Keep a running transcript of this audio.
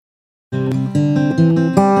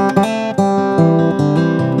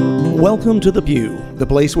Welcome to The Pew, the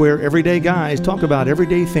place where everyday guys talk about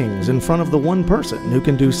everyday things in front of the one person who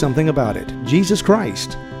can do something about it, Jesus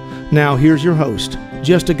Christ. Now here's your host,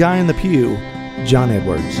 just a guy in the pew, John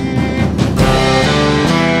Edwards.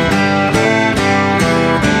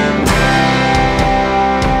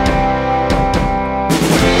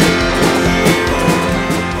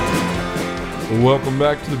 Welcome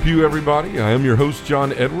back to The Pew, everybody. I am your host,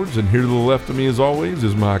 John Edwards, and here to the left of me, as always,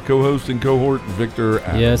 is my co-host and cohort, Victor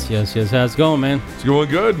Adams. Yes. How's it going, man? It's going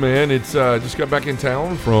good, man. It's just got back in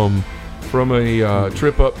town from a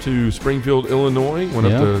trip up to Springfield, Illinois. Went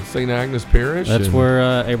up to St. Agnes Parish. That's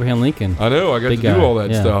where Abraham Lincoln. I know. I got to do all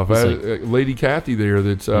that stuff. Lady Kathy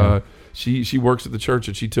there, she works at the church,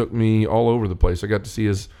 and she took me all over the place. I got to see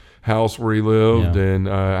his house where he lived, and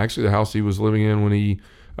actually the house he was living in when he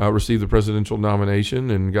received the presidential nomination,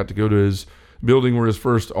 and got to go to his building where his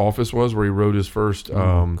first office was, where he wrote his first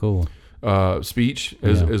speech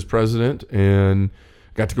as president, and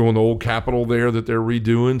got to go in the old Capitol there that they're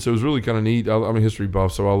redoing. So it was really kind of neat. I'm a history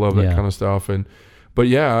buff, so I love that kind of stuff. But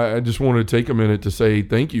I just wanted to take a minute to say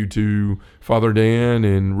thank you to Father Dan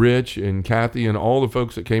and Rich and Kathy and all the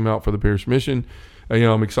folks that came out for the parish mission.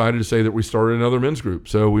 I'm excited to say that we started another men's group.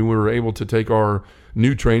 So we were able to take our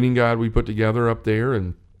new training guide we put together up there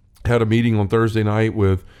and had a meeting on Thursday night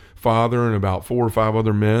with Father and about 4 or 5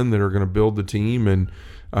 other men that are going to build the team, and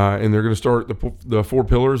they're going to start the 4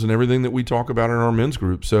 pillars and everything that we talk about in our men's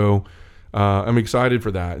group. So I'm excited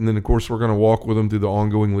for that. And then, of course, we're going to walk with them through the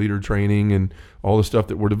ongoing leader training and all the stuff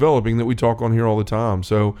that we're developing that we talk on here all the time.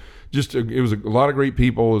 So it was a lot of great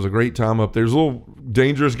people. It was a great time up there. It was a little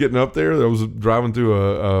dangerous getting up there. I was driving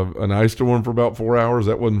through an ice storm for about 4 hours.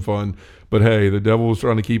 That wasn't fun. But hey, the devil was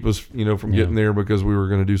trying to keep us, from getting there, because we were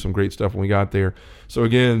going to do some great stuff when we got there. So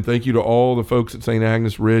again, thank you to all the folks at St.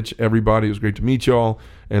 Agnes, Rich, everybody. It was great to meet y'all,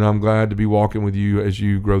 and I'm glad to be walking with you as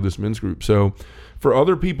you grow this men's group. So for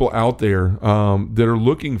other people out there that are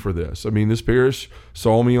looking for this, this parish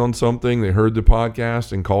saw me on something. They heard the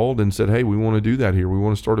podcast and called and said, hey, we want to do that here. We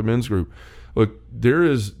want to start a men's group. Look,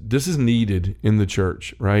 this is needed in the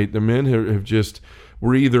church, right? The men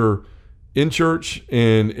we're either in church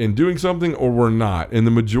and doing something, or we're not. And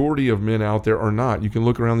the majority of men out there are not. You can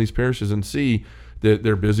look around these parishes and see that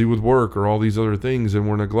they're busy with work or all these other things, and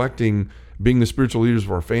we're neglecting being the spiritual leaders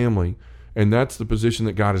of our family. And that's the position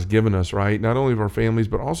that God has given us, right? Not only of our families,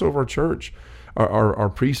 but also of our church. Our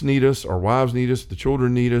priests need us, our wives need us, the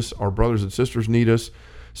children need us, our brothers and sisters need us.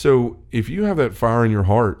 So if you have that fire in your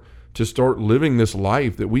heart to start living this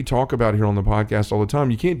life that we talk about here on the podcast all the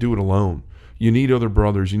time, you can't do it alone. You need other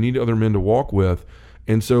brothers. You need other men to walk with.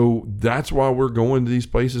 And so that's why we're going to these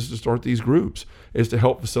places to start these groups, is to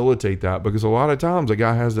help facilitate that. Because a lot of times a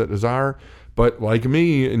guy has that desire, but like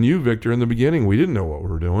me and you, Victor, in the beginning, we didn't know what we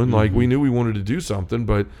were doing. Mm-hmm. Like, we knew we wanted to do something,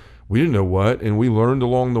 but we didn't know what, and we learned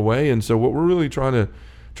along the way. And so what we're really trying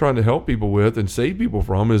to help people with and save people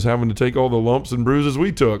from is having to take all the lumps and bruises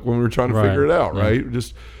we took when we were trying to figure it out, right?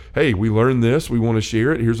 Just, hey, we learned this. We want to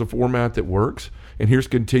share it. Here's a format that works, and here's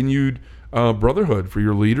continued brotherhood for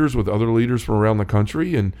your leaders with other leaders from around the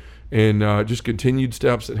country, and just continued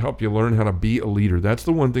steps that help you learn how to be a leader. That's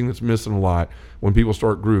the one thing that's missing a lot when people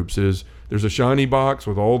start groups, is there's a shiny box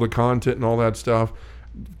with all the content and all that stuff.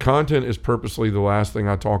 Content is purposely the last thing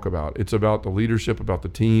I talk about. It's about the leadership, about the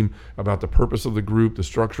team, about the purpose of the group, the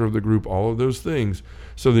structure of the group, all of those things,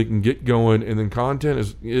 so they can get going. And then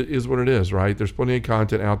content is what it is, right? There's plenty of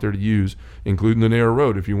content out there to use, including the narrow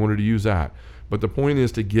road if you wanted to use that. But the point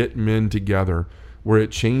is to get men together where it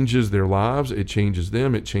changes their lives, it changes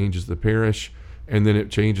them, it changes the parish, and then it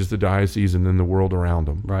changes the diocese and then the world around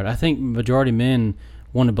them. Right. I think majority of men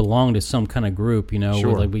want to belong to some kind of group,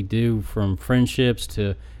 Sure. like we do, from friendships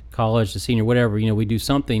to college to senior, whatever, we do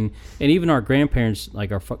something. And even our grandparents,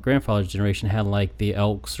 like our grandfather's generation, had like the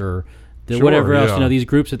Elks or whatever else, these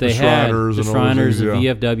groups that they had, the Shriners, the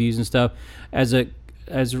VFWs and stuff,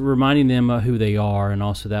 as reminding them of who they are, and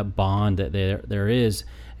also that bond that there is.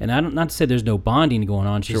 And not to say there's no bonding going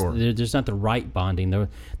on, it's just there's not the right bonding,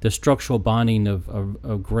 the structural bonding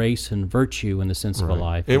of grace and virtue in the sense of a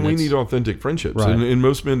life. And we need authentic friendships, and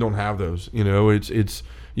most men don't have those. It's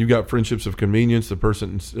you've got friendships of convenience, the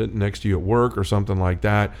person sitting next to you at work or something like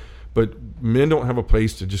that. But men don't have a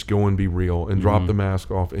place to just go and be real and drop the mask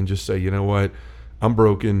off and just say, you know what, I'm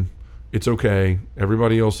broken. It's okay.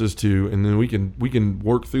 Everybody else is too. And then we can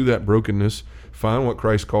work through that brokenness, find what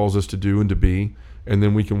Christ calls us to do and to be, and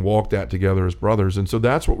then we can walk that together as brothers. And so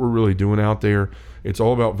that's what we're really doing out there. It's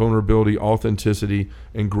all about vulnerability, authenticity,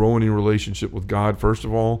 and growing in relationship with God, first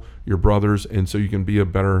of all, your brothers, and so you can be a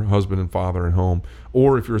better husband and father at home.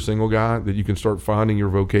 Or if you're a single guy, that you can start finding your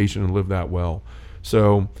vocation and live that well.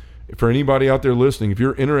 So for anybody out there listening, if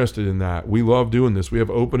you're interested in that, we love doing this. We have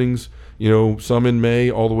openings, some in May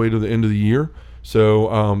all the way to the end of the year.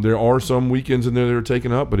 So there are some weekends in there that are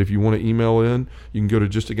taken up, but if you want to email in, you can go to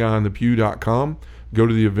justaguyinthepew.com, go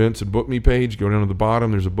to the events and book me page, go down to the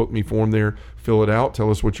bottom. There's a book me form there. Fill it out. Tell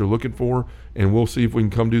us what you're looking for, and we'll see if we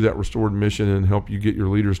can come do that restored mission and help you get your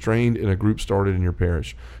leaders trained and a group started in your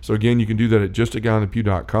parish. So again, you can do that at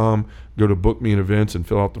justaguyinthepew.com. Go to book me in events and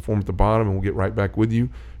fill out the form at the bottom, and we'll get right back with you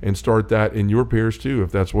and start that in your parish too,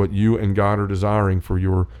 if that's what you and God are desiring for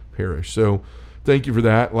your parish. So thank you for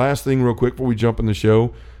that. Last thing real quick before we jump in the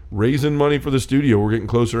show, raising money for the studio. We're getting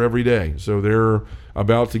closer every day. So they're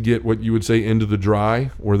about to get what you would say into the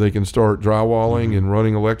dry, where they can start drywalling and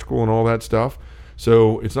running electrical and all that stuff.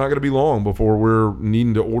 So it's not going to be long before we're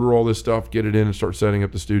needing to order all this stuff, get it in, and start setting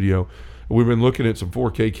up the studio. We've been looking at some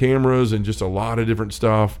 4K cameras and just a lot of different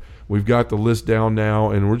stuff. We've got the list down now,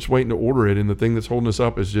 and we're just waiting to order it. And the thing that's holding us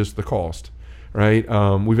up is just the cost, right?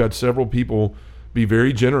 We've had several people be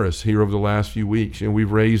very generous here over the last few weeks.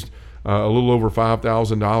 We've raised a little over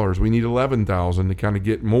 $5,000. We need $11,000 to kind of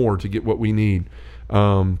get more to get what we need.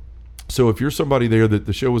 So if you're somebody there that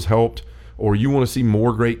the show has helped, or you want to see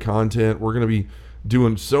more great content, we're going to be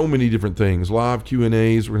doing so many different things. Live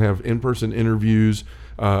Q&As. We're going to have in-person interviews.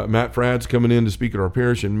 Matt Fradd's coming in to speak at our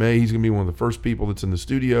parish in May. He's going to be one of the first people that's in the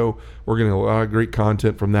studio. We're going to have a lot of great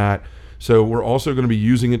content from that. So we're also going to be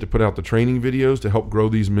using it to put out the training videos to help grow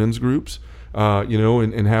these men's groups,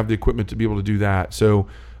 and have the equipment to be able to do that. So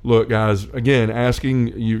look, guys, again,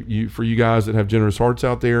 asking you for you guys that have generous hearts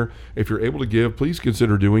out there, if you're able to give, please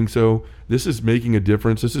consider doing so. This is making a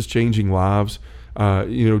difference. This is changing lives.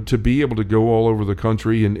 To be able to go all over the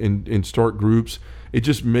country and start groups, it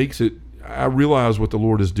just makes it, I realize what the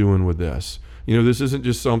Lord is doing with this. This isn't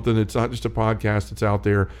just something, it's not just a podcast that's out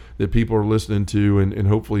there that people are listening to and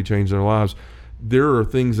hopefully change their lives. There are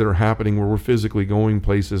things that are happening where we're physically going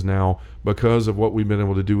places now because of what we've been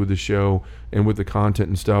able to do with the show and with the content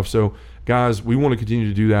and stuff. So guys, we want to continue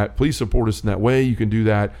to do that. Please support us in that way. You can do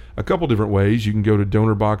that a couple different ways. You can go to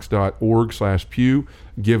donorbox.org/pew,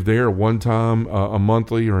 give there one time, a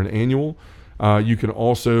monthly or an annual. You can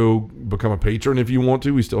also become a patron if you want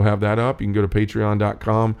to. We still have that up. You can go to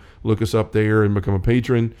patreon.com, look us up there and become a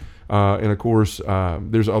patron. And of course,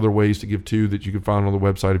 there's other ways to give too that you can find on the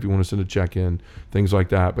website if you want to send a check in, things like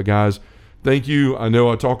that. But guys, thank you. I know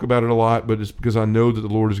I talk about it a lot, but it's because I know that the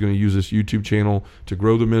Lord is going to use this YouTube channel to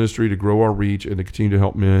grow the ministry, to grow our reach, and to continue to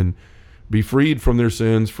help men be freed from their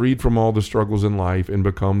sins, freed from all the struggles in life, and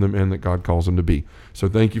become the men that God calls them to be. So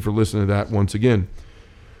thank you for listening to that once again.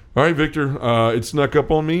 All right, Victor, it snuck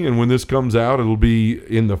up on me, and when this comes out, it'll be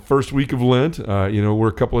in the first week of Lent. We're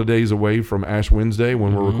a couple of days away from Ash Wednesday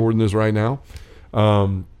when we're recording this right now.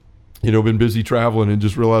 Been busy traveling and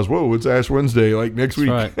just realized, whoa, it's Ash Wednesday, like next week.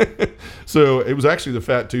 Right. So it was actually the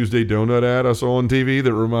Fat Tuesday donut ad I saw on TV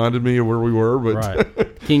that reminded me of where we were. But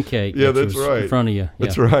right. King cake. Yeah, that's right. In front of you.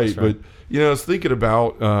 That's right. But, I was thinking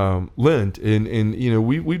about Lent, and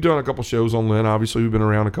we've done a couple shows on Lent. Obviously, we've been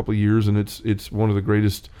around a couple of years, and it's one of the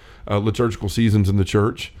greatest liturgical seasons in the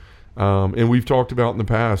church. And we've talked about in the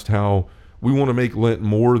past how we want to make Lent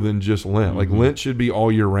more than just Lent. Mm-hmm. Like Lent should be all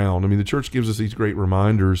year round. I mean, the church gives us these great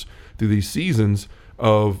reminders through these seasons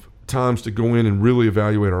of times to go in and really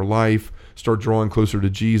evaluate our life, start drawing closer to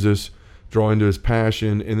Jesus, draw into his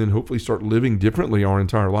passion, and then hopefully start living differently our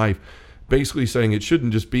entire life. Basically saying it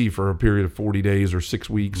shouldn't just be for a period of 40 days or 6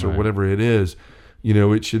 weeks or whatever it is.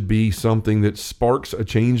 It should be something that sparks a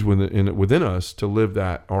change within us to live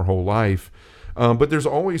that our whole life. But there's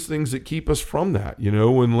always things that keep us from that.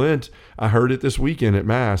 In Lent, I heard it this weekend at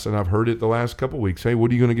Mass, and I've heard it the last couple of weeks. Hey, what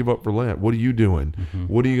are you going to give up for Lent? What are you doing? Mm-hmm.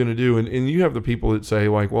 What are you going to do? And you have the people that say,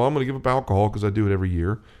 like, well, I'm going to give up alcohol because I do it every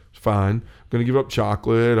year. It's fine. I'm going to give up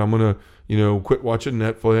chocolate. I'm going to, quit watching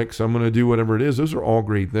Netflix. I'm going to do whatever it is. Those are all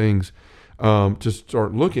great things to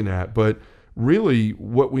start looking at. But really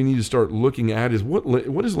what we need to start looking at is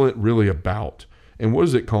what is Lent really about, and what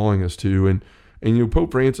is it calling us to? And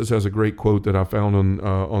Pope Francis has a great quote that I found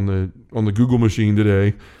on the Google machine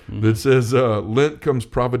today that says Lent comes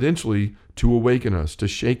providentially to awaken us, to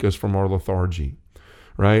shake us from our lethargy,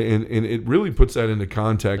 right? And it really puts that into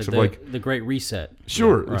context of the Great Reset.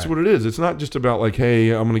 Sure, that's what it is. It's not just about like, hey,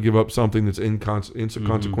 I'm going to give up something that's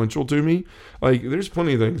inconsequential to me. Like, there's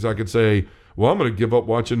plenty of things I could say. Well, I'm going to give up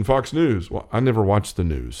watching Fox News. Well, I never watch the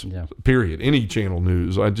news, period. Any channel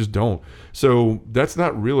news, I just don't. So that's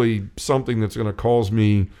not really something that's going to cause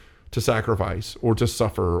me to sacrifice or to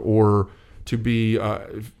suffer or to be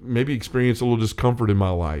maybe experience a little discomfort in my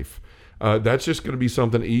life. That's just going to be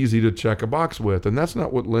something easy to check a box with. And that's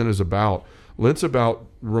not what Lent is about. Lent's about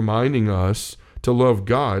reminding us to love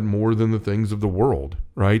God more than the things of the world,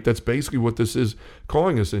 right? That's basically what this is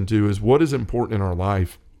calling us into, is what is important in our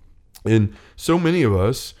life. And so many of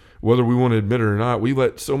us, whether we want to admit it or not, we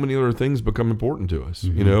let so many other things become important to us,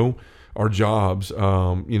 our jobs,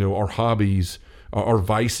 our hobbies, our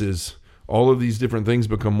vices, all of these different things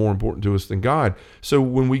become more important to us than God. So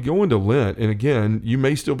when we go into Lent, and again, you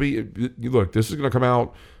may still be, look, this is going to come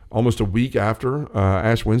out almost a week after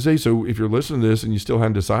Ash Wednesday. So if you're listening to this and you still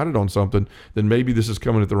haven't decided on something, then maybe this is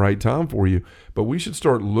coming at the right time for you. But we should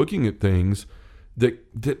start looking at things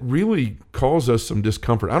that really cause us some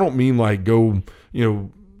discomfort. I don't mean like go,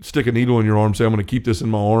 stick a needle in your arm, say, I'm going to keep this in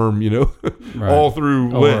my arm, right. all through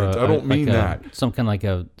Lent. I don't mean that. Some kind of like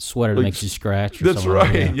a sweater that makes you scratch. That's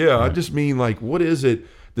right. Yeah. Right. I just mean like, what is it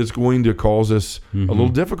that's going to cause us a little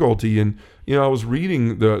difficulty? And, I was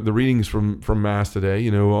reading the readings from Mass today,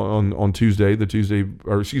 on Tuesday,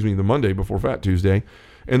 the Monday before Fat Tuesday.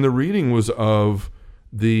 And the reading was of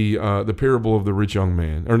the parable of the rich young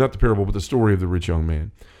man, or not the parable, but the story of the rich young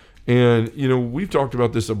man. And, we've talked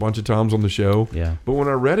about this a bunch of times on the show, but when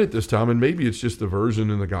I read it this time, and maybe it's just the version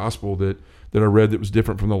in the gospel that I read that was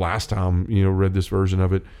different from the last time, read this version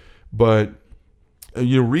of it. But,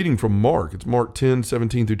 reading from Mark, it's Mark 10,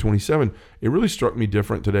 17 through 27. It really struck me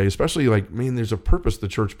different today, especially there's a purpose the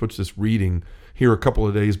church puts this reading here a couple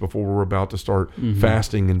of days before we're about to start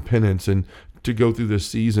fasting and penance and to go through this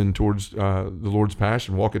season towards the Lord's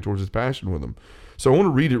passion, walk it towards his passion with him. So I want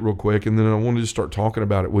to read it real quick, and then I want to just start talking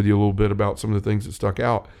about it with you a little bit about some of the things that stuck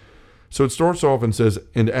out. So it starts off and says,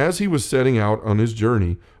 "And as he was setting out on his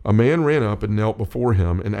journey, a man ran up and knelt before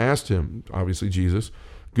him and asked him," obviously Jesus,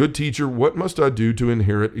 "Good teacher, what must I do to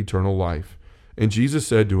inherit eternal life?" And Jesus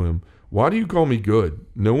said to him, "Why do you call me good?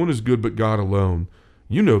 No one is good but God alone.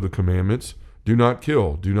 You know the commandments. Do not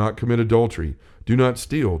kill. Do not commit adultery. Do not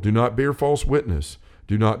steal. Do not bear false witness.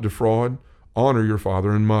 Do not defraud. Honor your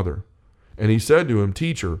father and mother." And he said to him,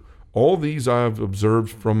 "Teacher, all these I have observed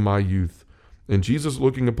from my youth." And Jesus,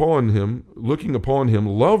 looking upon him,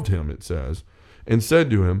 loved him, it says, and said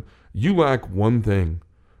to him, "You lack one thing.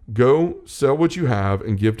 Go, sell what you have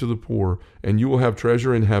and give to the poor, and you will have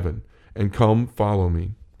treasure in heaven. And come, follow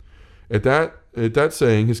me." At that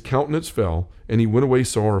saying, his countenance fell, and he went away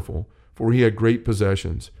sorrowful, for he had great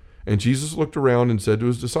possessions. And Jesus looked around and said to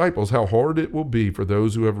his disciples, "How hard it will be for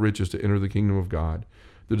those who have riches to enter the kingdom of God."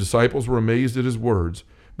 The disciples were amazed at his words.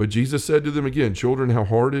 But Jesus said to them again, "Children, how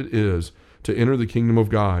hard it is to enter the kingdom of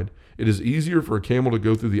God. It is easier for a camel to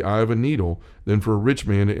go through the eye of a needle than for a rich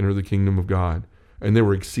man to enter the kingdom of God." And they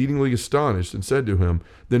were exceedingly astonished and said to him,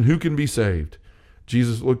 "Then who can be saved?"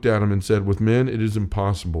 Jesus looked at him and said, "With men it is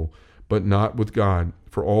impossible, but not with God,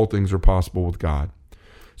 for all things are possible with God."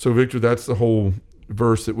 So, Victor, that's the whole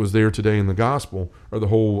verse that was there today in the gospel, or the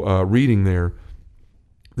whole reading there.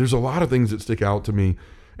 There's a lot of things that stick out to me.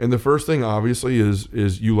 And the first thing, obviously,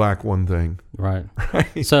 is you lack one thing. Right.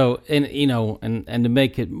 So, and to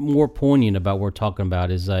make it more poignant about what we're talking about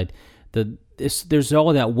is that there's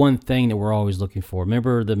all that one thing that we're always looking for.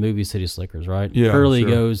 Remember the movie City Slickers, right? Yeah, Curly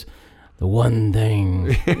goes, "The one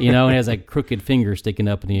thing," and has that crooked finger sticking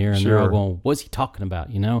up in the air, and they're all going, "What's he talking about?"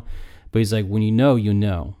 But he's like, when you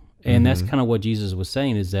know. And that's kind of what Jesus was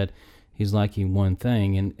saying, is that he's lacking one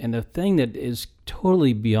thing. And the thing that is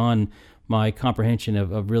totally beyond my comprehension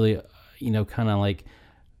of really, kind of like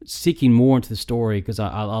seeking more into the story, because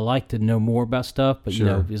I like to know more about stuff, but,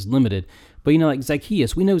 is limited. But, like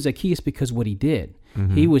Zacchaeus, we know Zacchaeus because what he did.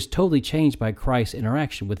 He was totally changed by Christ's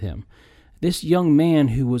interaction with him. This young man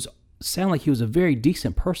who sounded like he was a very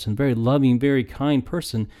decent person, very loving, very kind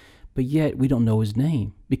person, but yet we don't know his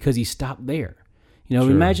name because he stopped there.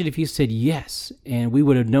 Imagine if he said yes, and we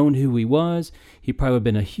would have known who he was. He probably would have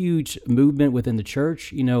been a huge movement within the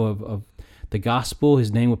church, of the gospel.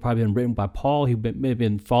 His name would probably have been written by Paul. He may have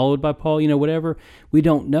been followed by Paul, whatever. We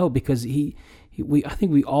don't know, because I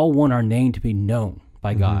think we all want our name to be known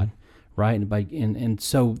by God, right? And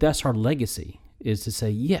so that's our legacy, is to say,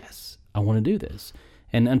 yes, I want to do this.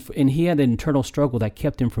 And he had an internal struggle that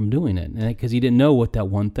kept him from doing it, because he didn't know what that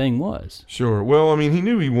one thing was. Sure. Well, he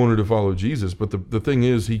knew he wanted to follow Jesus, but the thing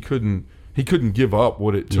is, he couldn't give up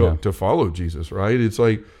what it took to follow Jesus, right? It's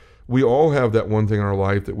like we all have that one thing in our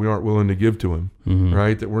life that we aren't willing to give to him,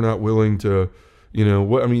 right? That we're not willing to,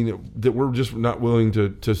 that we're just not willing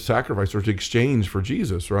to sacrifice or to exchange for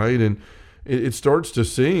Jesus, right? And it starts to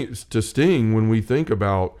sting when we think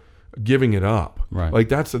about giving it up. Right. Like,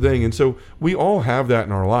 that's the thing. And so we all have that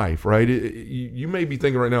in our life, right? You may be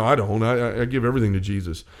thinking right now, I don't. I give everything to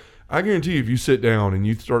Jesus. I guarantee you, if you sit down and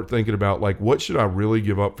you start thinking about, like, what should I really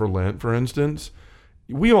give up for Lent, for instance,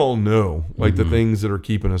 we all know, like, the things that are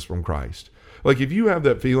keeping us from Christ. Like if you have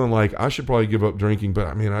that feeling like I should probably give up drinking,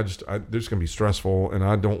 but this is going to be stressful and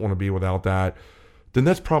I don't want to be without that, then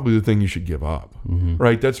that's probably the thing you should give up,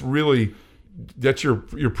 right? That's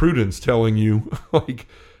your prudence telling you like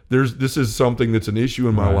this is something that's an issue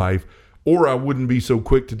in my life, or I wouldn't be so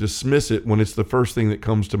quick to dismiss it when it's the first thing that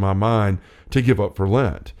comes to my mind to give up for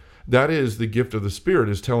Lent. That is the gift of the Spirit,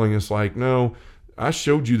 is telling us like, no, I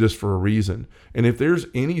showed you this for a reason. And if there's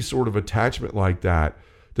any sort of attachment like that,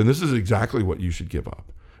 then this is exactly what you should give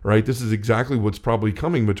up, right? This is exactly what's probably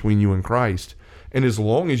coming between you and Christ. And as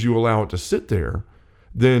long as you allow it to sit there,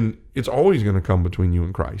 then it's always going to come between you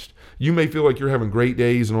and Christ. You may feel like you're having great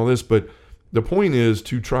days and all this, but the point is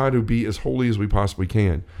to try to be as holy as we possibly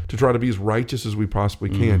can, to try to be as righteous as we possibly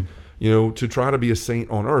can, to try to be a saint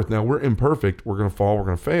on earth. Now, we're imperfect. We're going to fall. We're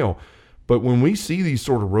going to fail. But when we see these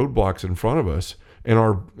sort of roadblocks in front of us and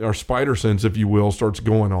our spider sense, if you will, starts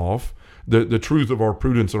going off, the truth of our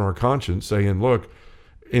prudence and our conscience saying, look,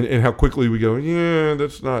 and how quickly we go,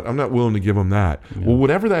 I'm not willing to give them that. Yeah. Well,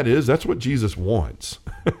 whatever that is, that's what Jesus wants.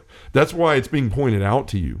 That's why it's being pointed out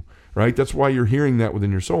to you, right? That's why you're hearing that within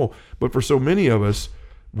your soul. But for so many of us,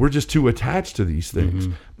 we're just too attached to these things.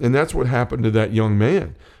 And that's what happened to that young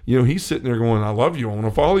man. He's sitting there going, I love you. I want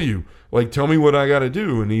to follow you. Like, tell me what I got to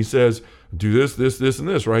do. And he says, do this, this, this, and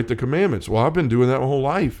this, right? The commandments. Well, I've been doing that my whole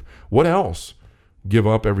life. What else? Give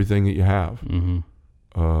up everything that you have.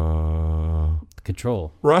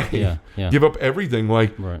 Control. Right. Yeah. Give up everything.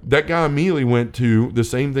 Like that guy immediately went to the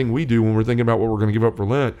same thing we do when we're thinking about what we're going to give up for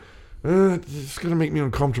Lent. It's going to make me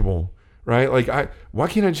uncomfortable, right? Like why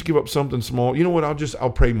can't I just give up something small? You know what? I'll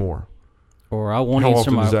pray more. Or I won't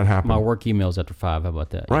answer my work emails after 5. How about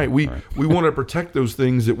that? Right. We want to protect those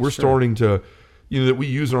things that we're starting to, that we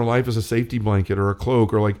use in our life as a safety blanket or a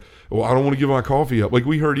cloak, or like, well, I don't want to give my coffee up. Like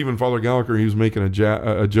we heard even Father Gallagher, he was making a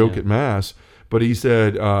joke at Mass. But he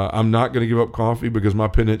said, I'm not going to give up coffee because my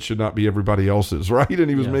penance should not be everybody else's, right? And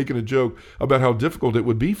he was making a joke about how difficult it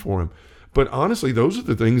would be for him. But honestly, those are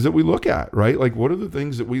the things that we look at, right? Like, what are the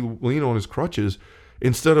things that we lean on as crutches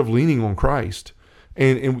instead of leaning on Christ?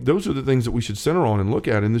 And those are the things that we should center on and look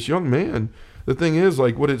at. And this young man, the thing is,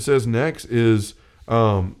 like, what it says next is,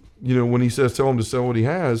 when he says, tell him to sell what he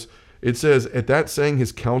has, it says, at that saying,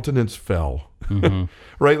 his countenance fell.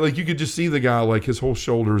 Right? Like you could just see the guy, like his whole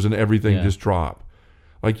shoulders and everything just drop.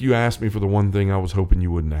 Like, you asked me for the one thing I was hoping you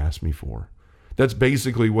wouldn't ask me for. That's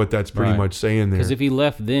basically what that's pretty much saying there. Because if he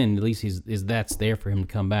left then, at least that's there for him to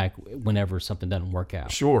come back whenever something doesn't work out.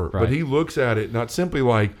 Sure. Right. But he looks at it not simply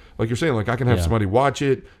like you're saying, like I can have somebody watch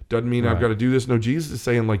it. Doesn't mean I've got to do this. No, Jesus is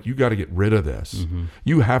saying like, you got to get rid of this.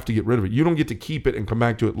 You have to get rid of it. You don't get to keep it and come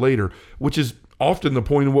back to it later, which is often the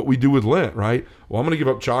point of what we do with Lent, right? Well, I'm going to give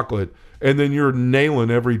up chocolate. And then you're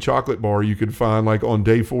nailing every chocolate bar you could find, like on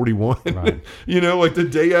day 41. Right. Like the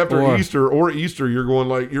day after Easter, you're going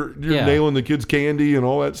like you're nailing the kids' candy and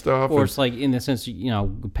all that stuff. Or it's like in the sense,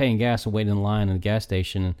 paying gas and waiting in line at the gas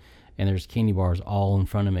station, and there's candy bars all in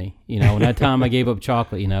front of me. And that time I gave up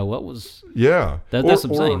chocolate. What was? Yeah, that's what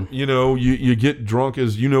I'm saying. You get drunk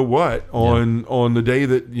as on the day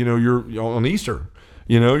that you're on Easter.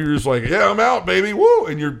 You're just like, I'm out, baby, woo,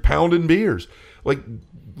 and you're pounding beers like.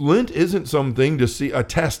 Lent isn't something to see a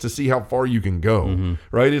test to see how far you can go,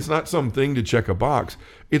 right? It's not something to check a box.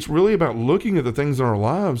 It's really about looking at the things in our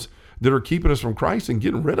lives that are keeping us from Christ and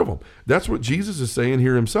getting rid of them. That's what Jesus is saying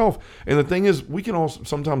here himself. And the thing is, we can also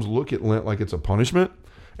sometimes look at Lent like it's a punishment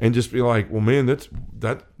and just be like, well, man,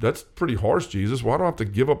 that's pretty harsh, Jesus. Why do I have to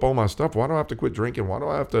give up all my stuff? Why do I have to quit drinking? Why do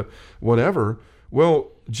I have to whatever?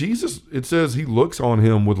 Well, Jesus, it says he looks on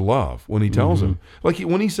him with love when he tells him. Like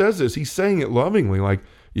when he says this, he's saying it lovingly, like,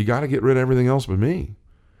 you got to get rid of everything else but me,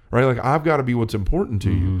 right? Like I've got to be what's important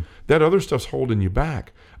to you. That other stuff's holding you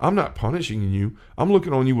back. I'm not punishing you. I'm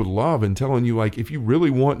looking on you with love and telling you, like, if you really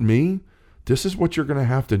want me, this is what you're going to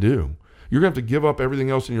have to do. You're going to have to give up everything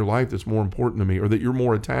else in your life that's more important to me or that you're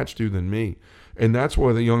more attached to than me. And that's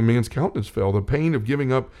why the young man's countenance fell. The pain of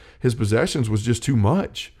giving up his possessions was just too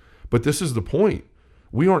much. But this is the point.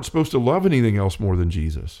 We aren't supposed to love anything else more than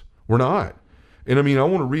Jesus. We're not. And I mean, I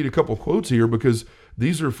want to read a couple quotes here because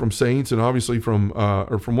these are from saints and obviously from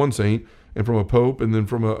one saint and from a pope and then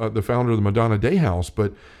from the founder of the Madonna Day House.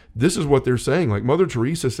 But this is what they're saying. Like Mother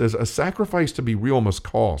Teresa says, a sacrifice to be real must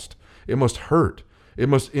cost. It must hurt. It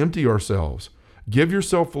must empty ourselves. Give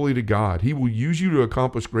yourself fully to God. He will use you to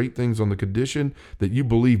accomplish great things on the condition that you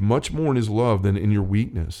believe much more in his love than in your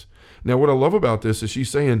weakness. Now, what I love about this is she's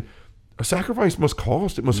saying a sacrifice must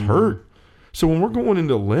cost. It must hurt. So when we're going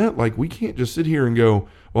into Lent, like we can't just sit here and go,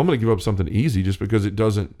 well, I'm going to give up something easy just because it's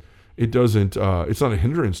not a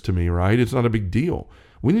hindrance to me, right? It's not a big deal.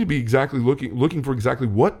 We need to be exactly looking for exactly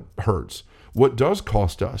what hurts. what does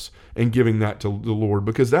cost us and giving that to the Lord,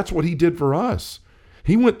 because that's what he did for us.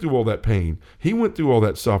 He went through all that pain. He went through all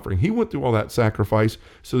that suffering. He went through all that sacrifice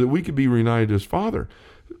so that we could be reunited to his Father.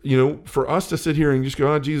 For us to sit here and just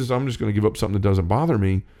go, Jesus, I'm just going to give up something that doesn't bother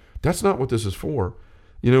me. That's not what this is for.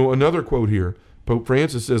 Another quote here, Pope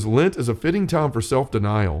Francis says, Lent is a fitting time for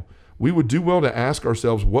self-denial. We would do well to ask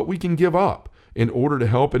ourselves what we can give up in order to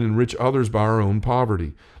help and enrich others by our own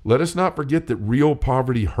poverty. Let us not forget that real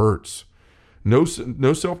poverty hurts. No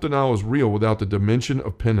self-denial is real without the dimension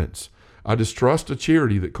of penance. I distrust a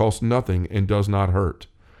charity that costs nothing and does not hurt.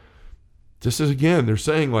 This is, again, they're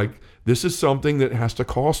saying this is something that has to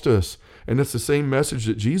cost us. And it's the same message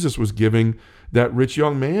that Jesus was giving that rich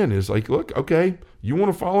young man is look, okay, you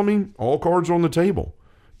want to follow me? All cards are on the table.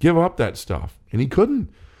 Give up that stuff. And he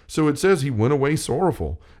couldn't. So it says he went away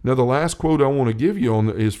sorrowful. Now, the last quote I want to give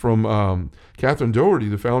you is from Catherine Doherty,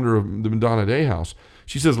 the founder of the Madonna Day House.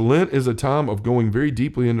 She says, Lent is a time of going very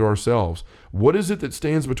deeply into ourselves. What is it that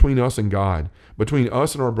stands between us and God, between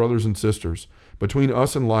us and our brothers and sisters, between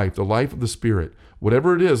us and life, the life of the Spirit?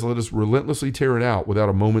 Whatever it is, let us relentlessly tear it out without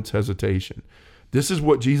a moment's hesitation. This is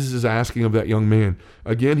what Jesus is asking of that young man.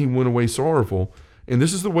 Again, he went away sorrowful. And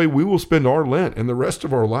this is the way we will spend our Lent and the rest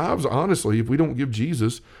of our lives, honestly, if we don't give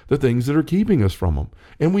Jesus the things that are keeping us from him.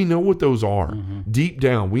 And we know what those are. Mm-hmm. Deep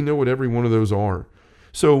down, we know what every one of those are.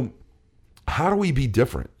 So how do we be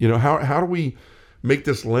different? How do we make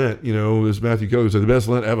this Lent, as Matthew Coe said, the best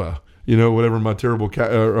Lent ever, whatever my terrible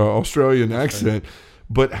Australian accent.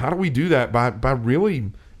 But how do we do that? By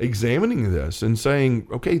really examining this and saying,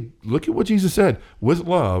 okay, look at what Jesus said. With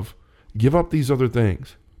love, give up these other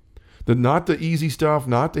things. Not the easy stuff,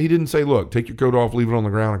 he didn't say, look, take your coat off, leave it on the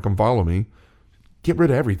ground, and come follow me. Get rid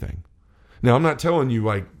of everything. Now, I'm not telling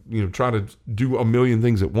you, try to do a million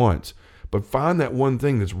things at once, but find that one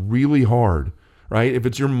thing that's really hard, right? If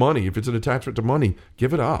it's your money, if it's an attachment to money,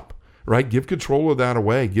 give it up, right? Give control of that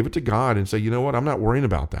away. Give it to God and say, you know what? I'm not worrying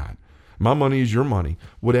about that. My money is your money.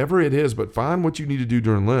 Whatever it is, but find what you need to do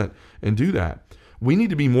during Lent and do that. We need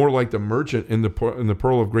to be more like the merchant in the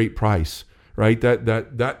pearl of great price, right?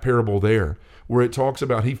 That parable there, where it talks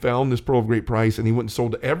about he found this pearl of great price and he went and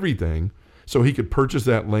sold everything so he could purchase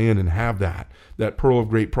that land and have that pearl of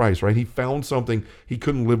great price, right? He found something he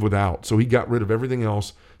couldn't live without, so he got rid of everything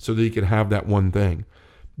else so that he could have that one thing.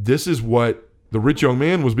 This is what the rich young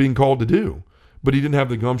man was being called to do, but he didn't have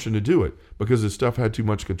the gumption to do it because his stuff had too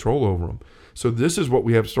much control over him. So this is what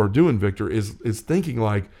we have to start doing, Victor, is thinking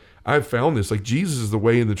I've found this, Jesus is the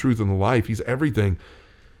way and the truth and the life. He's everything.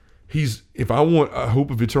 If I want a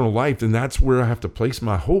hope of eternal life, then that's where I have to place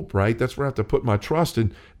my hope, right? That's where I have to put my trust,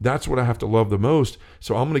 and that's what I have to love the most.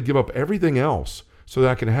 So I'm going to give up everything else so that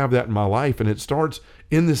I can have that in my life. And it starts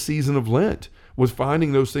in the season of Lent with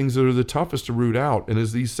finding those things that are the toughest to root out. And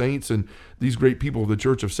as these saints and these great people of the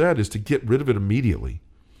church have said, is to get rid of it immediately.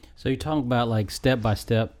 So you're talking about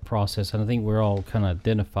step-by-step process, and I think we're all kind of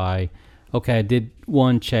identify, okay, I did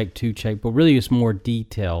 1 check, 2 check, but really it's more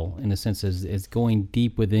detail in the sense is going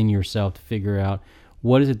deep within yourself to figure out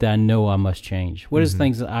what is it that I know I must change? What is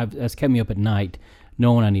things that's kept me up at night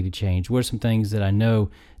knowing I need to change? What are some things that I know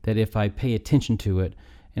that if I pay attention to it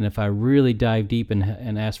and if I really dive deep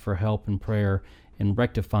and ask for help and prayer in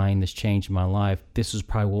rectifying this change in my life, this is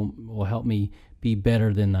probably will help me be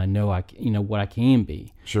better than I know what I can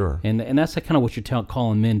be. Sure. And that's kind of what you're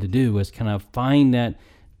calling men to do, is kind of find that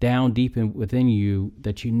down deep within you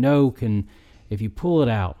that can, if you pull it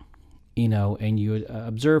out, and you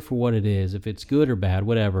observe for what it is, if it's good or bad,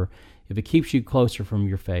 whatever, if it keeps you closer from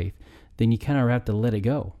your faith, then you kind of have to let it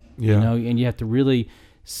go. Yeah. And you have to really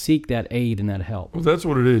seek that aid and that help. Well, that's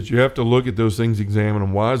what it is. You have to look at those things, examine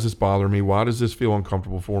them. Why does this bother me? Why does this feel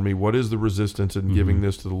uncomfortable for me? What is the resistance in giving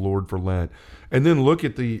this to the Lord for Lent? And then look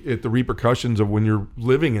at the repercussions of when you're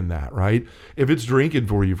living in that, right? If it's drinking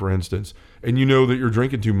for you, for instance, and you know that you're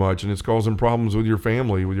drinking too much and it's causing problems with your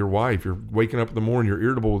family, with your wife, you're waking up in the morning, you're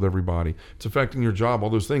irritable with everybody, it's affecting your job, all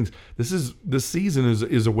those things. This season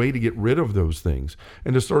is a way to get rid of those things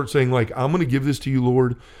and to start saying, I'm going to give this to you,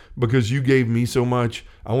 Lord, because you gave me so much.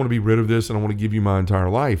 I want to be rid of this and I want to give you my entire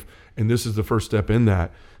life. And this is the first step in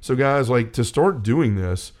that. So guys, to start doing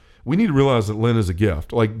this, we need to realize that Lent is a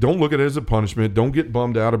gift. Don't look at it as a punishment. Don't get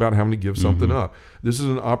bummed out about having to give something up. This is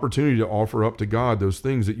an opportunity to offer up to God those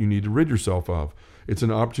things that you need to rid yourself of. It's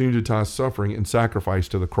an opportunity to tie suffering and sacrifice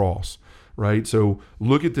to the cross, right? So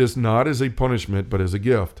look at this not as a punishment, but as a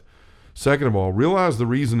gift. Second of all, realize the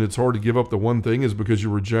reason it's hard to give up the one thing is because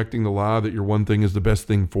you're rejecting the lie that your one thing is the best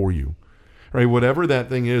thing for you. Right? Whatever that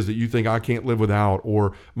thing is that you think I can't live without,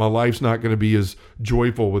 or my life's not going to be as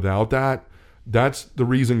joyful without that, that's the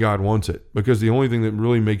reason God wants it, because the only thing that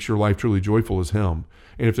really makes your life truly joyful is Him.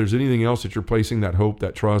 And if there's anything else that you're placing that hope,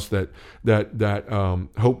 that trust, that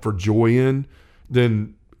hope for joy in,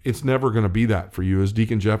 then it's never going to be that for you. As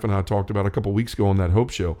Deacon Jeff and I talked about a couple weeks ago on that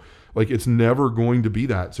Hope Show, like, it's never going to be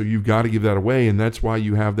that. So you've got to give that away. And that's why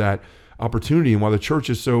you have that opportunity, and why the church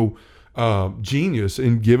is so genius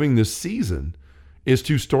in giving this season, is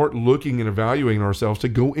to start looking and evaluating ourselves, to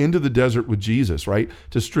go into the desert with Jesus, right?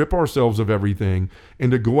 To strip ourselves of everything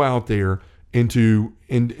and to go out there and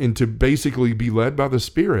to basically be led by the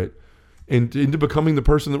Spirit and into becoming the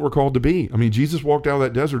person that we're called to be. I mean, Jesus walked out of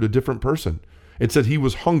that desert a different person. It said he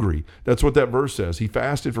was hungry. That's what that verse says. He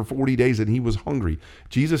fasted for 40 days and he was hungry.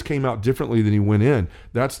 Jesus came out differently than he went in.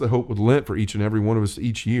 That's the hope with Lent for each and every one of us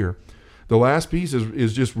each year. The last piece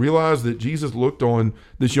is just realize that Jesus looked on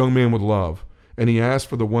this young man with love, and he asked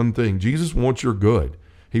for the one thing. Jesus wants your good.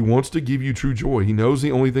 He wants to give you true joy. He knows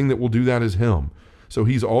the only thing that will do that is him. So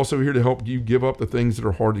he's also here to help you give up the things that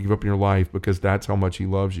are hard to give up in your life, because that's how much he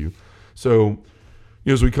loves you. So,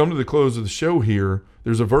 as we come to the close of the show here,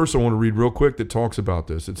 there's a verse I want to read real quick that talks about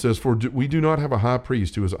this. It says, "For we do not have a high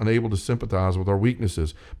priest who is unable to sympathize with our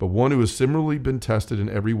weaknesses, but one who has similarly been tested in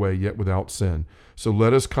every way, yet without sin. So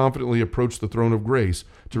let us confidently approach the throne of grace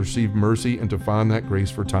to receive mercy and to find that grace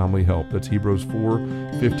for timely help." That's Hebrews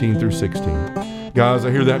 4:15 through 16. Guys, I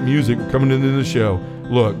hear that music coming into the show.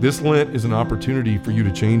 Look, this Lent is an opportunity for you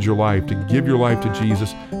to change your life, to give your life to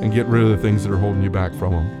Jesus and get rid of the things that are holding you back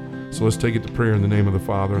from him. So let's take it to prayer in the name of the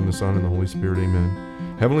Father and the Son and the Holy Spirit. Amen.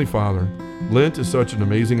 Heavenly Father, Lent is such an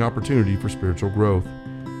amazing opportunity for spiritual growth.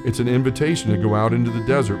 It's an invitation to go out into the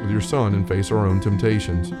desert with your Son and face our own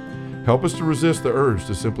temptations. Help us to resist the urge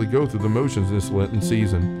to simply go through the motions in this Lenten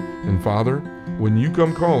season. And Father, when you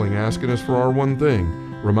come calling, asking us for our one thing,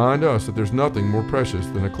 remind us that there's nothing more precious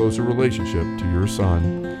than a closer relationship to your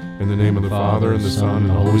Son. In the name of the Father, and the Son,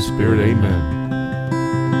 and the Holy Spirit, amen.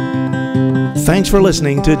 Thanks for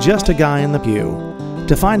listening to Just a Guy in the Pew.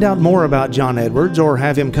 To find out more about John Edwards or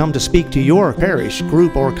have him come to speak to your parish,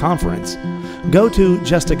 group, or conference, go to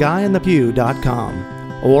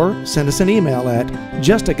justaguyinthepew.com or send us an email at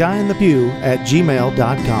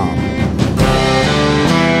justaguyinthepew@gmail.com.